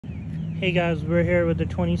Hey guys, we're here with the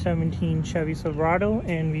 2017 Chevy Silverado,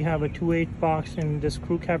 and we have a 2.8 box in this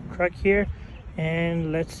crew cab truck here,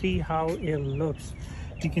 and let's see how it looks.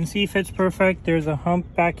 You can see it fits perfect. There's a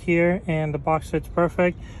hump back here and the box fits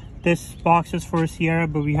perfect. This box is for a Sierra,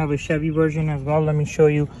 but we have a Chevy version as well. Let me show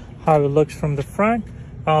you how it looks from the front.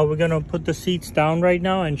 We're gonna put the seats down right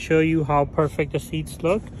now and show you how perfect the seats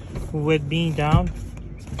look with being down.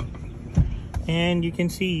 And you can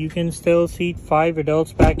see, you can still seat 5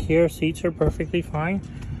 adults back here. Seats are perfectly fine.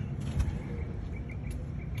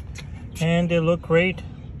 And they look great.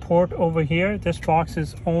 Port over here. This box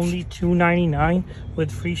is only $2.99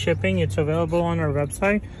 with free shipping. It's available on our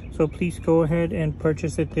website, so please go ahead and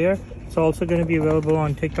purchase it there. It's also going to be available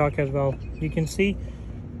on TikTok as well. You can see,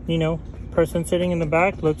 you know, person sitting in the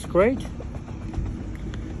back looks great.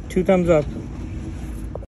 2 thumbs up.